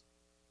gold.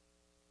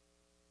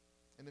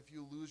 And if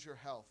you lose your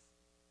health,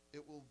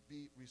 it will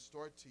be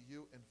restored to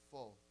you in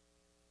full.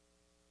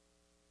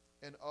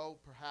 And oh,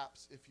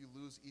 perhaps if you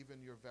lose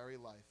even your very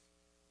life,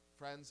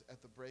 friends,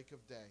 at the break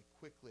of day,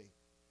 quickly,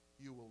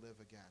 you will live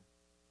again.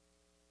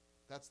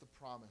 That's the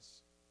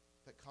promise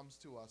that comes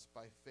to us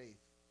by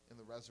faith in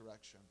the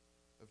resurrection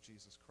of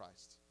Jesus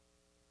Christ.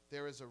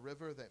 There is a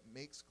river that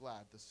makes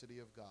glad the city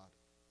of God.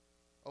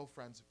 Oh,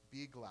 friends,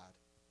 be glad.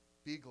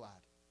 Be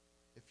glad.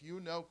 If you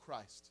know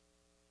Christ,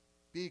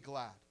 be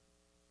glad.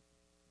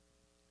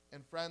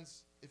 And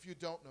friends, if you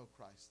don't know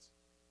Christ,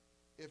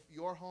 if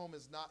your home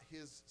is not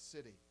his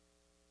city,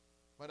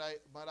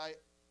 might I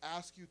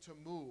ask you to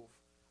move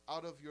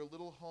out of your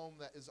little home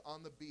that is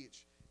on the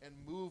beach and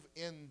move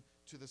in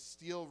to the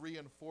steel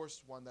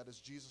reinforced one that is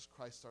Jesus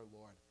Christ our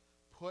Lord.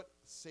 Put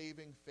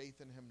saving faith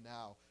in him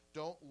now.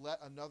 Don't let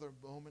another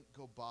moment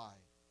go by.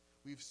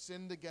 We've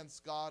sinned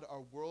against God.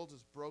 Our world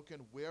is broken.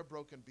 We're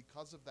broken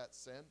because of that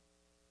sin.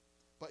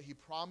 But he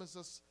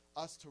promises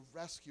us to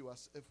rescue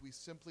us if we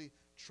simply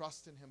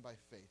trust in him by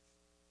faith.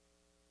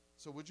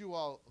 So would you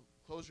all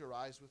close your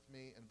eyes with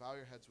me and bow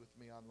your heads with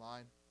me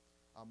online?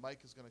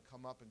 Mike is going to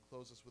come up and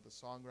close us with a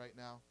song right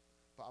now,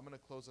 but I'm going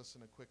to close us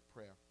in a quick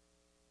prayer.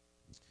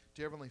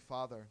 Dear Heavenly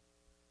Father,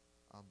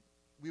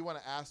 we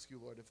want to ask you,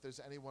 Lord, if there's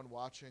anyone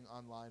watching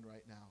online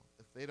right now,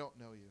 if they don't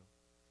know you,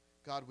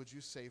 God, would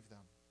you save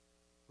them?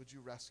 Would you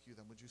rescue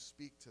them? Would you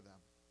speak to them?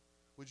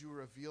 Would you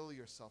reveal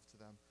yourself to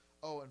them?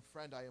 Oh, and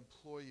friend, I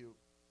implore you,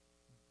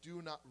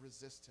 do not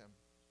resist him.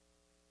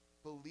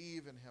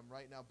 Believe in him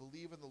right now.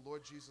 Believe in the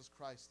Lord Jesus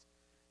Christ,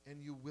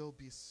 and you will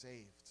be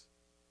saved.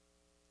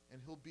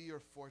 And he'll be your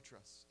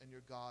fortress and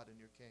your God and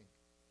your King.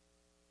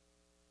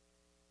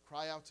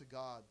 Cry out to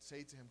God.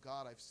 Say to him,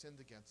 God, I've sinned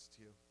against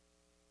you.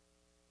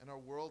 And our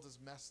world is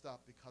messed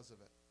up because of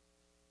it.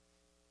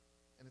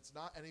 And it's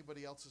not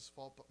anybody else's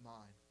fault but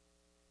mine.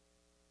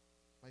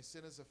 My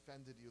sin has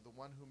offended you. The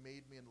one who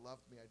made me and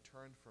loved me, I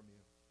turned from you.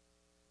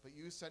 But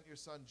you sent your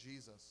son,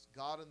 Jesus,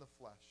 God in the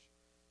flesh,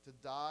 to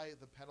die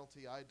the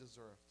penalty I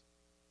deserved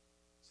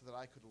so that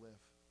I could live.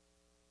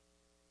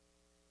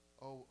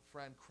 Oh,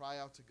 friend, cry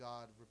out to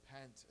God,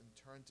 repent, and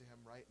turn to him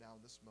right now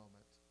in this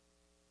moment.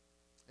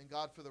 And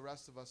God, for the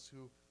rest of us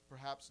who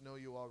perhaps know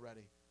you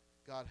already,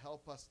 God,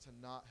 help us to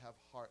not have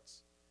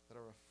hearts that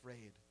are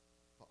afraid,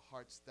 but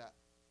hearts that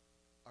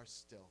are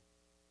still.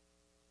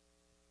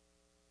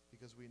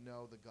 Because we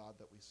know the God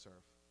that we serve.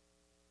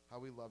 How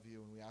we love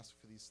you, and we ask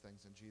for these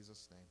things in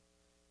Jesus'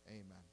 name. Amen.